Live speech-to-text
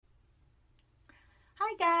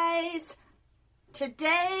Hi guys.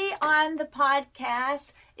 Today on the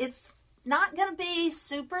podcast, it's not going to be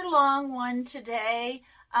super long one today,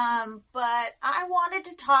 but I wanted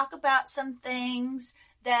to talk about some things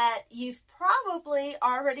that you've probably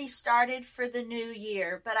already started for the new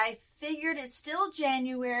year, but I figured it's still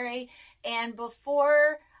January, and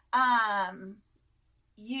before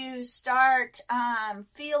you start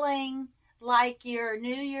feeling like your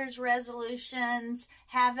New Year's resolutions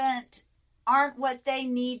aren't what they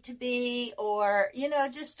need to be, or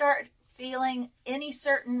just start feeling any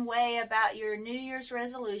certain way about your New Year's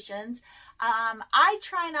resolutions. I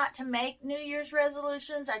try not to make New Year's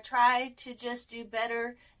resolutions. I try to just do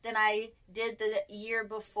better than I did the year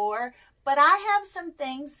before, but I have some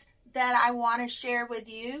things that I want to share with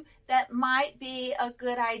you that might be a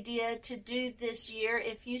good idea to do this year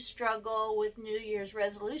if you struggle with New Year's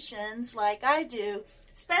resolutions like I do,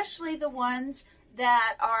 especially the ones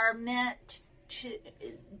that are meant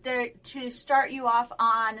to start you off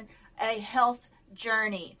on a health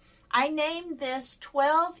journey. I named this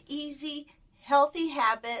 12 Easy Healthy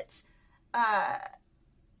Habits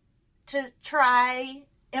to try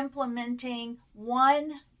implementing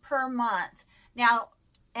one per month. Now,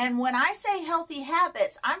 and when I say healthy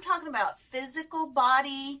habits, I'm talking about physical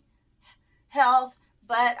body health,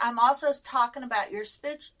 but I'm also talking about your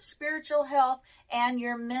spiritual health and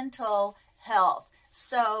your mental health.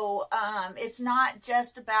 So it's not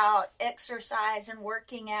just about exercise and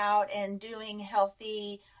working out and doing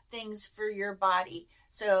healthy things for your body.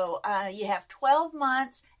 So you have 12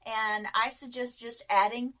 months, and I suggest just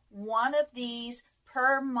adding one of these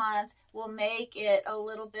per month will make it a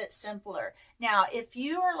little bit simpler. Now, if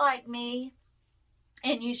you are like me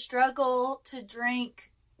and you struggle to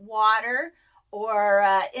drink water or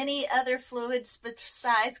any other fluids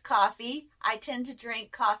besides coffee, I tend to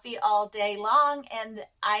drink coffee all day long, and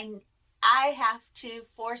I have to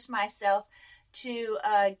force myself to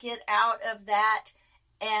get out of that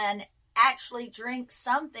and actually drink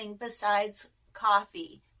something besides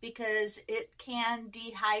coffee, because it can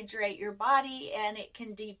dehydrate your body and it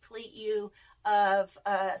can deplete you of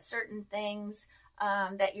certain things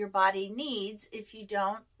that your body needs if you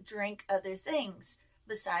don't drink other things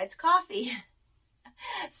besides coffee.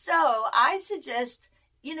 So I suggest,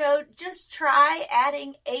 just try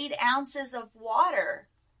adding 8 ounces of water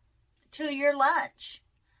to your lunch,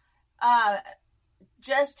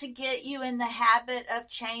 just to get you in the habit of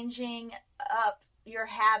changing up your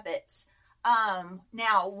habits.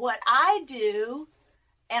 Now, what I do,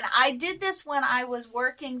 and I did this when I was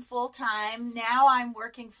working full-time. Now I'm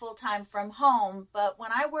working full-time from home. But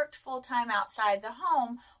when I worked full-time outside the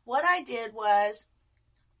home, what I did was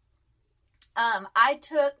I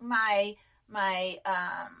took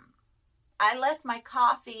I left my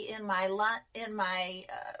coffee in my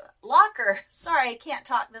locker. Sorry, I can't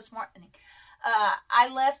talk this morning. I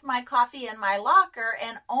left my coffee in my locker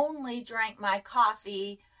and only drank my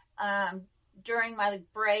coffee during my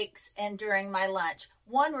breaks and during my lunch.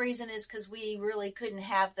 One reason is because we really couldn't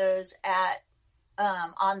have those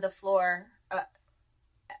on the floor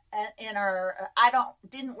in our.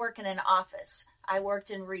 Didn't work in an office. I worked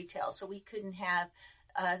in retail, so we couldn't have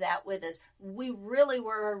that with us. We really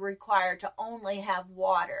were required to only have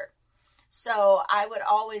water. So I would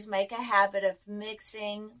always make a habit of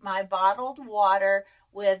mixing my bottled water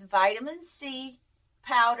with vitamin C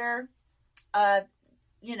powder.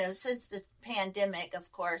 Since the pandemic,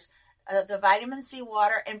 of course, the vitamin C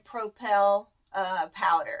water and Propel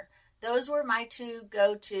powder. Those were my 2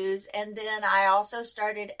 go-tos. And then I also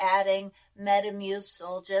started adding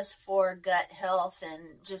Metamucil just for gut health and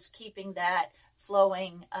just keeping that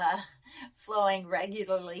flowing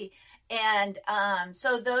regularly. And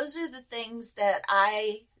so those are the things that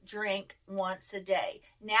I drink once a day.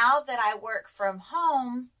 Now that I work from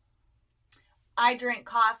home, I drink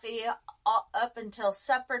coffee up until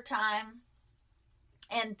supper time,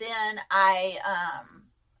 and then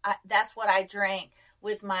that's what I drink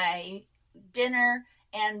with my dinner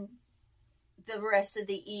and the rest of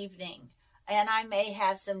the evening. And I may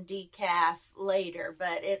have some decaf later,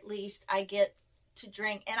 but at least I get to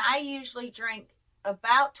drink. And I usually drink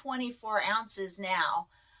about 24 ounces now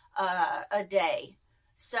a day.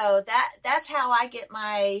 So that's how I get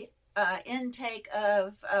my intake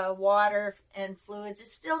of water and fluids.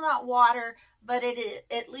 It's still not water, but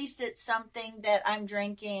at least it's something that I'm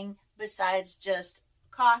drinking besides just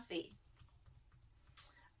coffee.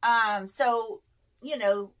 So,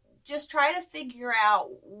 just try to figure out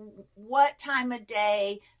what time of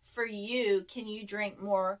day for you can you drink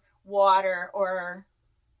more water, or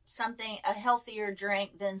something, a healthier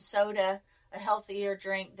drink than soda, a healthier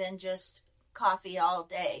drink than just coffee all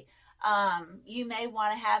day. You may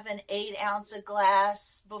want to have an 8-ounce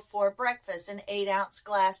glass before breakfast, an 8-ounce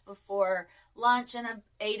glass before lunch, and an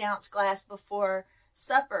 8-ounce glass before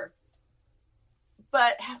supper.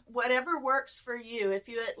 But whatever works for you, if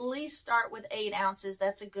you at least start with 8 ounces,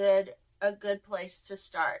 that's a good place to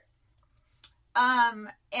start. And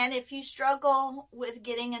if you struggle with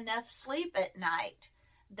getting enough sleep at night,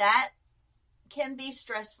 that can be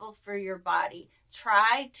stressful for your body.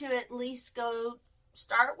 Try to at least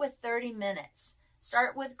start with 30 minutes.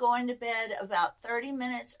 Start with going to bed about 30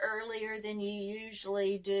 minutes earlier than you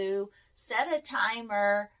usually do. Set a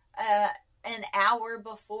timer an hour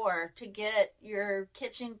before to get your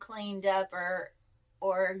kitchen cleaned up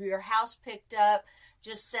or your house picked up.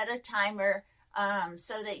 Just set a timer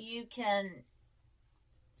so that you can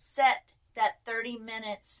set that 30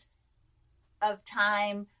 minutes of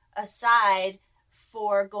time aside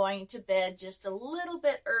for going to bed just a little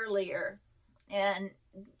bit earlier. And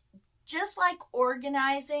just like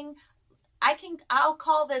organizing, I'll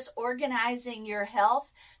call this organizing your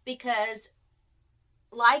health, because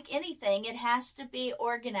like anything, it has to be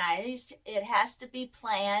organized. It has to be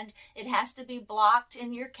planned. It has to be blocked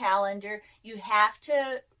in your calendar. You have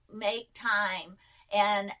to make time.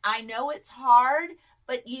 And I know it's hard,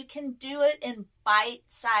 but you can do it in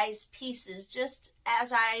bite-sized pieces, just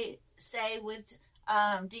as I say with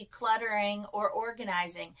decluttering or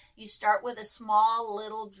organizing. You start with a small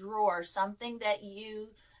little drawer, something that you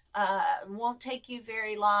won't take you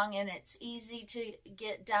very long, and it's easy to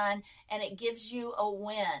get done, and it gives you a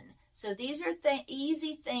win. So these are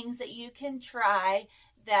easy things that you can try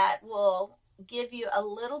that will give you a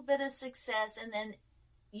little bit of success, and then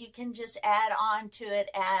you can just add on to it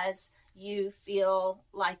as you feel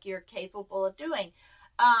like you're capable of doing.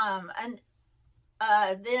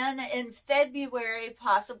 Then in February,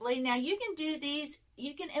 possibly. Now you can do these,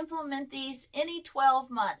 you can implement these any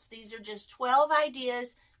 12 months. These are just 12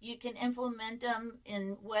 ideas. You can implement them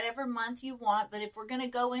in whatever month you want, but if we're going to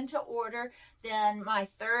go into order, then my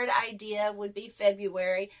third idea would be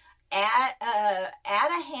February. Add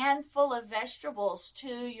a handful of vegetables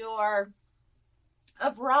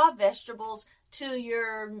raw vegetables to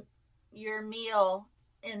your meal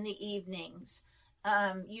in the evenings.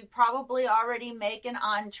 You probably already make an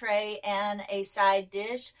entree and a side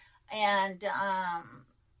dish, and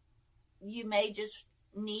you may just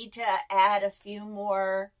need to add a few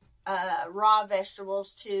more raw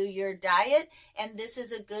vegetables to your diet, and this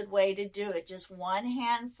is a good way to do it. Just one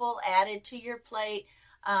handful added to your plate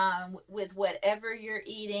with whatever you're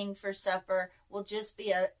eating for supper will just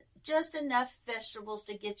be just enough vegetables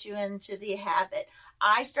to get you into the habit.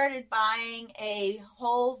 I started buying a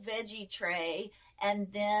whole veggie tray, and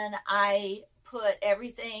then I put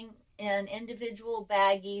everything in individual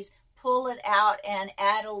baggies, pull it out, and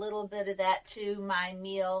add a little bit of that to my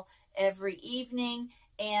meal every evening.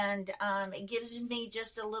 And it gives me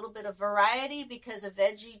just a little bit of variety, because a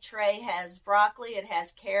veggie tray has broccoli, it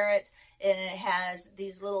has carrots, and it has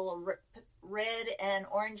these little red and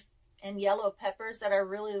orange and yellow peppers that I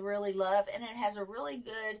really, really love. And it has a really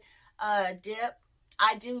good dip.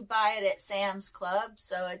 I do buy it at Sam's Club,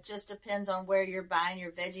 so it just depends on where you're buying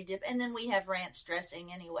your veggie dip. And then we have ranch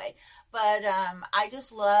dressing anyway. But I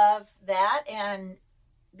just love that, and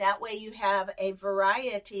that way you have a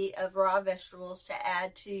variety of raw vegetables to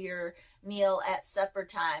add to your meal at supper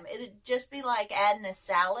time. It'd just be like adding a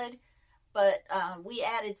salad, but we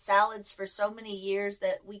added salads for so many years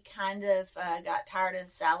that we kind of got tired of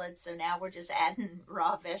the salads, so now we're just adding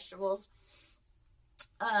raw vegetables.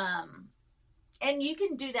 And you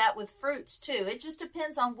can do that with fruits too. It just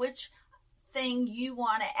depends on which thing you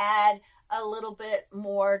want to add a little bit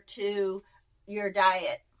more to your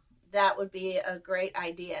diet. That would be a great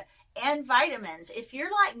idea. And vitamins. If you're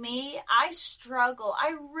like me, I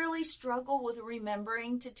really struggle with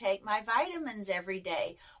remembering to take my vitamins every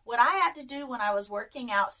day. What I had to do when I was working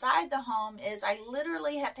outside the home is I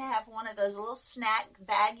literally had to have one of those little snack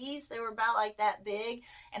baggies. They were about like that big.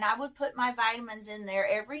 And I would put my vitamins in there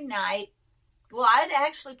every night. Well, I'd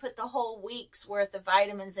actually put the whole week's worth of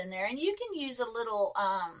vitamins in there. And you can use a little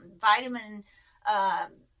vitamin, a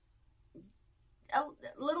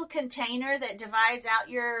little container that divides out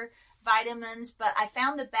your vitamins. But I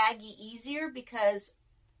found the baggie easier because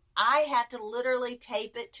I had to literally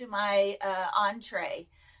tape it to my entree.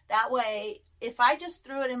 That way, if I just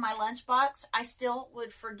threw it in my lunchbox, I still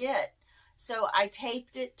would forget. So I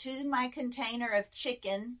taped it to my container of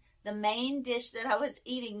chicken, the main dish that I was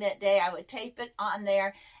eating that day. I would tape it on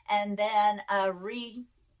there and then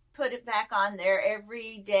put it back on there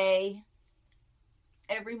every day,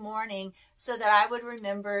 every morning, so that I would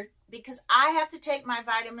remember, because I have to take my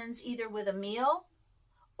vitamins either with a meal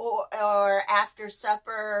or after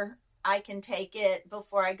supper, I can take it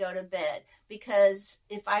before I go to bed, because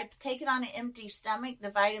if I take it on an empty stomach, the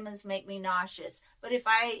vitamins make me nauseous. But if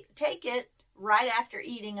I take it right after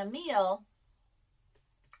eating a meal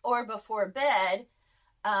or before bed,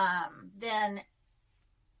 then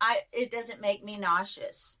it doesn't make me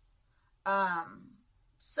nauseous.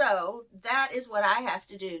 So that is what I have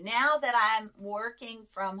to do. Now that I'm working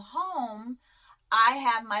from home, I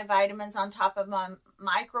have my vitamins on top of my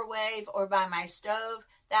microwave or by my stove.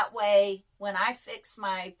 That way, when I fix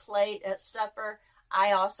my plate at supper,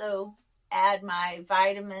 I also add my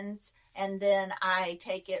vitamins, and then I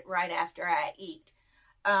take it right after I eat.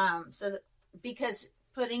 Because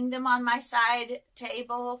putting them on my side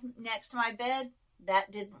table next to my bed,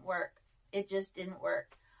 that didn't work. It just didn't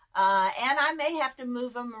work. And I may have to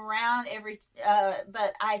move them around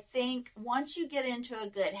but I think once you get into a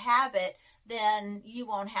good habit, then you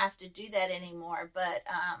won't have to do that anymore. But,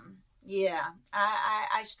 yeah,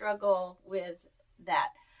 I struggle with that.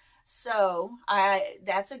 So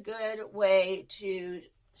that's a good way to,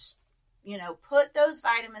 put those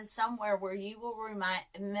vitamins somewhere where you will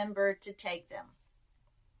remember to take them.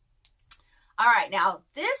 All right, now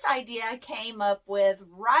this idea I came up with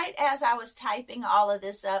right as I was typing all of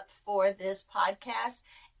this up for this podcast,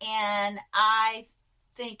 and I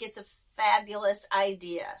think it's a fabulous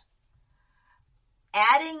idea.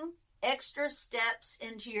 Adding extra steps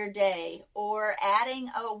into your day, or adding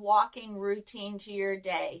a walking routine to your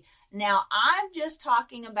day. Now, I'm just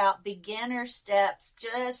talking about beginner steps,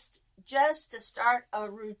 just to start a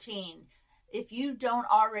routine. If you don't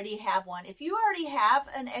already have one, if you already have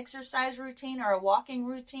an exercise routine or a walking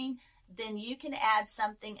routine, then you can add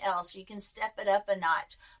something else. You can step it up a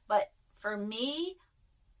notch. But for me,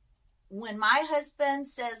 when my husband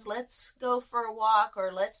says, let's go for a walk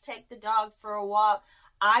or let's take the dog for a walk,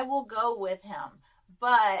 I will go with him.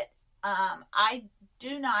 But I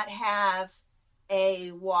do not have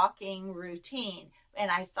a walking routine.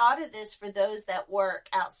 And I thought of this for those that work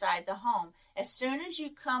outside the home. As soon as you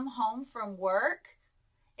come home from work,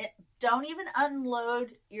 don't even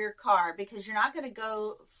unload your car, because you're not going to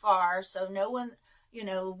go far. So no one,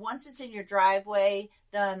 once it's in your driveway,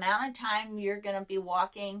 the amount of time you're going to be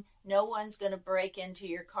walking, no one's going to break into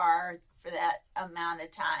your car for that amount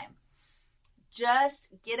of time. Just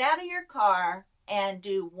get out of your car and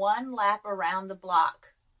do one lap around the block.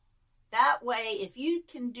 That way, if you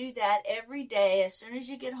can do that every day, as soon as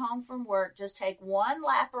you get home from work, just take one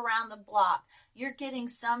lap around the block. You're getting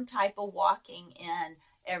some type of walking in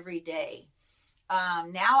every day.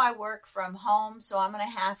 Now I work from home, so I'm going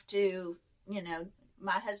to have to,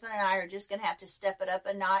 my husband and I are just going to have to step it up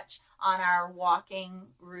a notch on our walking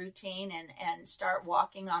routine and start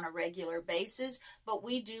walking on a regular basis. But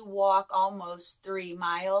we do walk almost 3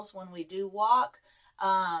 miles when we do walk.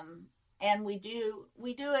 And we do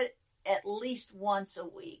it at least once a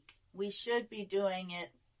week. We should be doing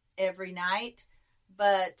it every night.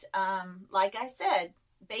 But like I said,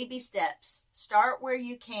 baby steps. Start where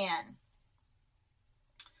you can.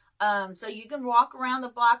 So you can walk around the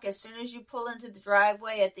block as soon as you pull into the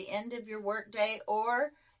driveway at the end of your workday,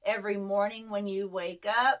 or every morning when you wake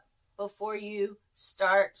up before you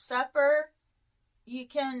start supper. You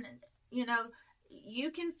can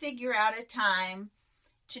figure out a time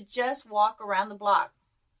to just walk around the block.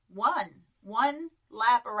 One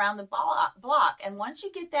lap around the block. And once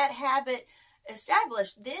you get that habit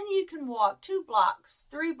established, then you can walk 2 blocks,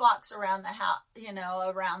 3 blocks around the house, you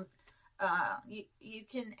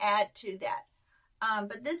can add to that.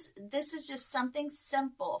 But this is just something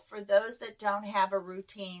simple for those that don't have a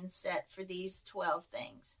routine set for these 12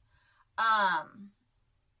 things.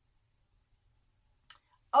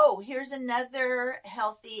 Here's another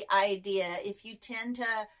healthy idea. If you tend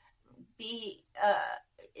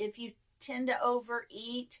to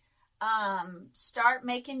overeat, start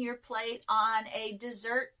making your plate on a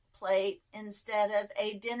dessert plate instead of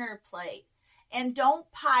a dinner plate. And don't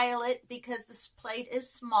pile it because this plate is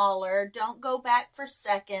smaller. Don't go back for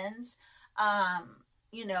seconds.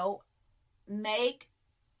 Make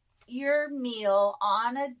your meal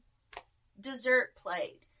on a dessert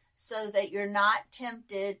plate so that you're not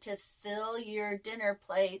tempted to fill your dinner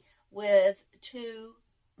plate with too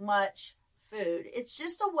much food. It's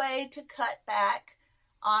just a way to cut back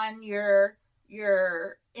on your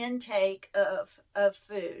intake of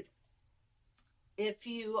food if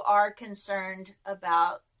you are concerned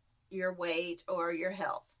about your weight or your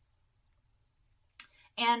health.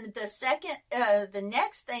 And the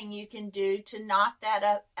next thing you can do to knock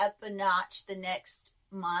that up a notch the next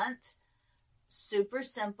month, super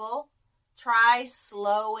simple, try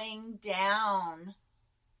slowing down,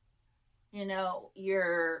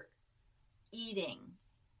 your eating.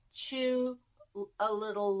 Chew a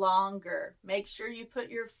little longer. Make sure you put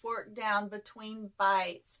your fork down between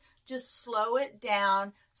bites. Just slow it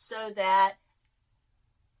down so that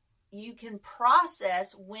you can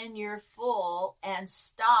process when you're full and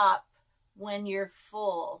stop when you're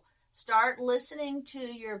full. Start listening to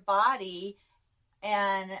your body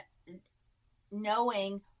and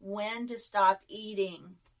knowing when to stop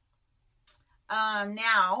eating.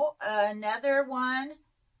 Now, another one,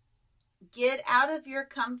 get out of your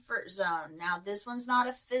comfort zone. Now, this one's not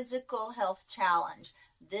a physical health challenge.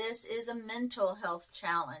 This is a mental health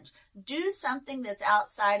challenge. Do something that's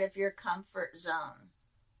outside of your comfort zone.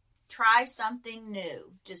 Try something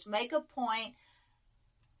new. Just make a point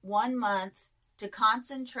 1 month to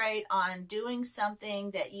concentrate on doing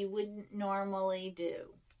something that you wouldn't normally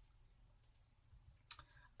do.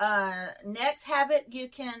 Next habit you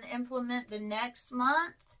can implement the next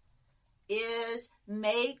month is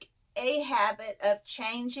make a habit of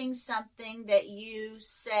changing something that you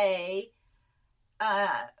say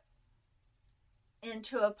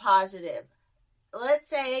into a positive. Let's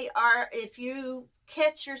say if you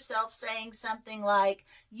catch yourself saying something like,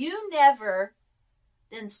 you never,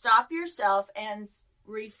 then stop yourself and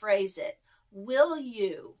rephrase it. Will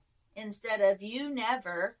you, instead of you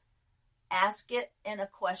never, ask it in a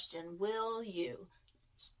question. Will you?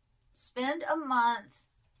 Spend a month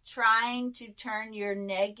trying to turn your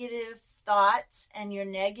negative thoughts and your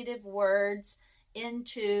negative words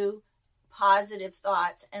into positive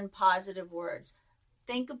thoughts and positive words.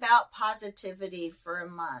 Think about positivity for a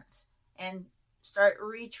month and start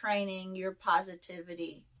retraining your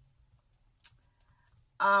positivity.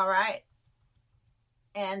 All right.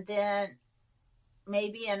 And then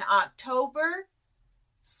maybe in October,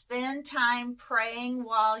 spend time praying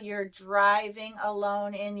while you're driving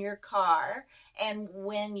alone in your car and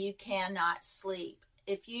when you cannot sleep.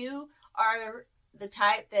 If you are the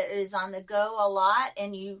type that is on the go a lot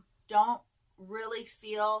and you don't really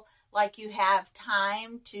feel like you have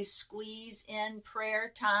time to squeeze in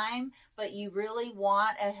prayer time, but you really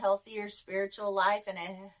want a healthier spiritual life and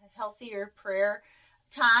a healthier prayer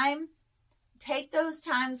time, take those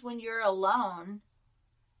times when you're alone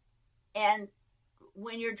and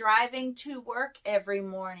when you're driving to work every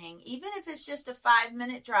morning, even if it's just a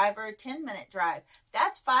 5-minute drive or a 10-minute drive,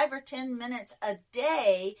 that's 5 or 10 minutes a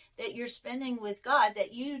day that you're spending with God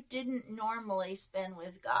that you didn't normally spend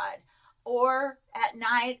with God. Or at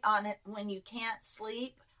night when you can't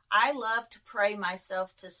sleep, I love to pray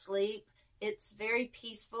myself to sleep. It's very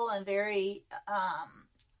peaceful and very,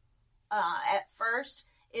 at first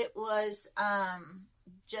it was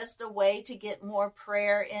just a way to get more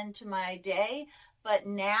prayer into my day. But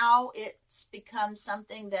now it's become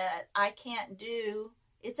something that I can't do.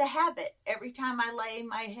 It's a habit. Every time I lay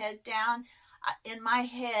my head down, in my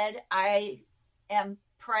head, I am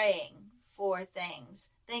praying for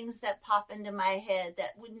things that pop into my head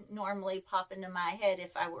that wouldn't normally pop into my head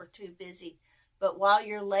if I were too busy. But while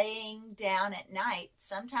you're laying down at night,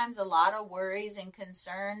 sometimes a lot of worries and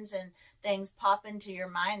concerns and things pop into your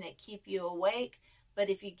mind that keep you awake.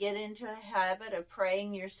 But if you get into a habit of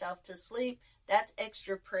praying yourself to sleep, that's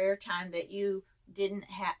extra prayer time that you didn't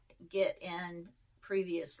get in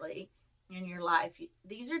previously in your life.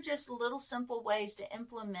 These are just little simple ways to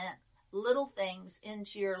implement little things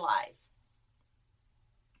into your life.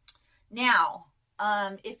 Now,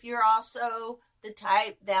 if you're also the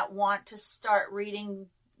type that want to start reading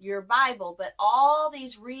your Bible, but all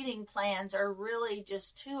these reading plans are really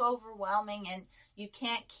just too overwhelming and you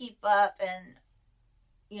can't keep up, and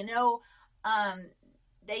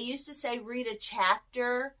they used to say read a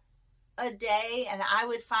chapter a day, and I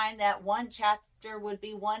would find that one chapter would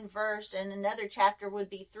be one verse and another chapter would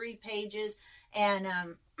be 3 pages. And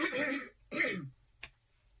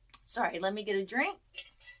sorry, let me get a drink.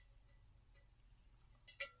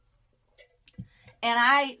 And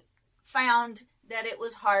I found that it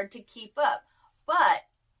was hard to keep up. But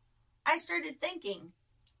I started thinking,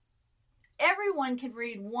 everyone can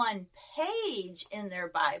read 1 page in their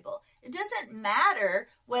Bible. It doesn't matter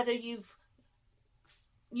whether you've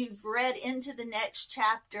read into the next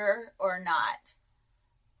chapter or not.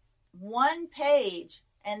 1 page,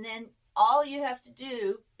 and then all you have to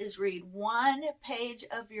do is read 1 page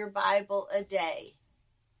of your Bible a day.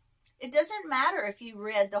 It doesn't matter if you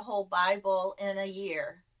read the whole Bible in a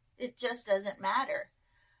year. It just doesn't matter.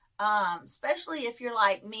 Especially if you're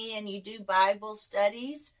like me and you do Bible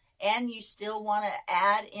studies and you still want to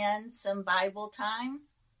add in some Bible time.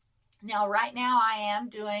 Now, right now, I am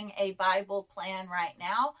doing a Bible plan right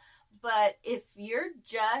now. But if you're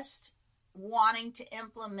just wanting to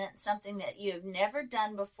implement something that you have never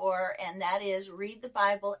done before, and that is read the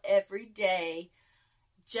Bible every day,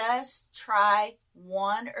 just try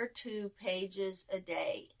 1 or 2 pages a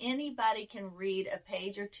day. Anybody can read a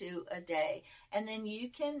page or 2 a day, and then you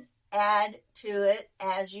can add to it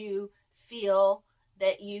as you feel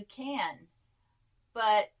that you can.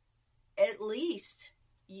 But at least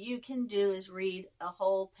you can do is read a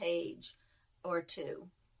whole page or 2.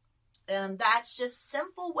 And that's just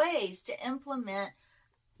simple ways to implement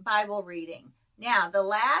Bible reading. Now, the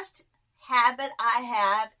last habit I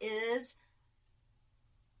have is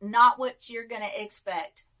not what you're going to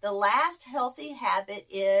expect. The last healthy habit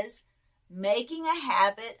is making a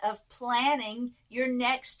habit of planning your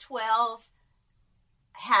next 12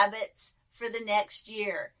 habits for the next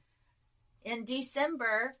year. In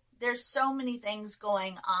December, there's so many things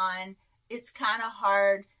going on. It's kind of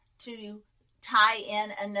hard to tie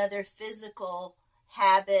in another physical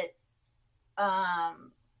habit.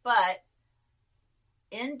 But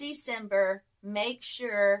in December, make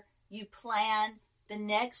sure you plan the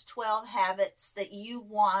next 12 habits that you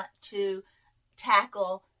want to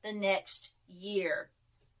tackle the next year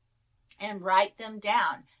and write them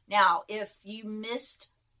down. Now, if you missed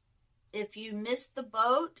the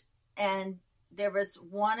boat and there was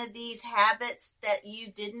one of these habits that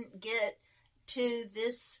you didn't get to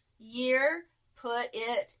this year, put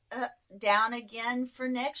it down again for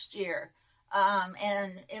next year,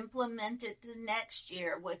 and implement it the next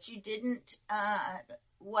year.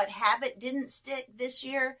 What habit didn't stick this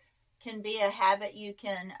year can be a habit you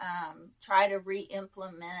can try to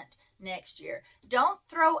re-implement next year. Don't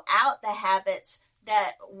throw out the habits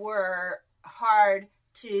that were hard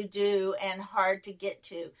to do and hard to get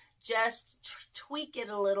to. Just tweak it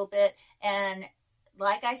a little bit. And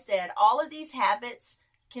like I said, all of these habits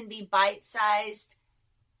can be bite-sized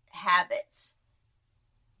habits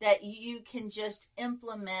that you can just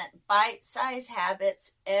implement, bite-sized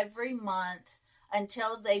habits every month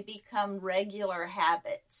until they become regular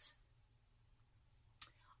habits.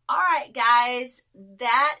 All right, guys,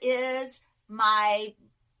 that is my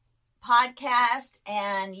podcast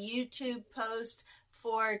and YouTube post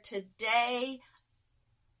for today.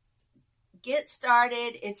 Get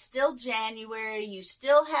started. It's still January. You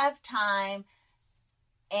still have time.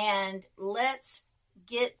 And let's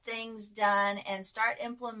get things done and start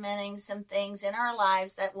implementing some things in our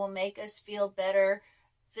lives that will make us feel better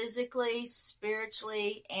physically,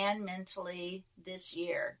 spiritually, and mentally this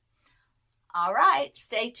year. All right.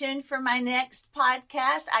 Stay tuned for my next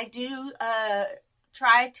podcast. I do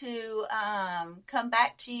try to come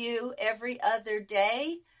back to you every other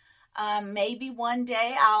day. Maybe one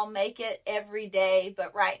day I'll make it every day,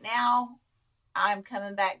 but right now I'm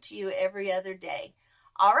coming back to you every other day.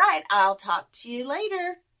 All right, I'll talk to you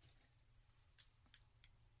later.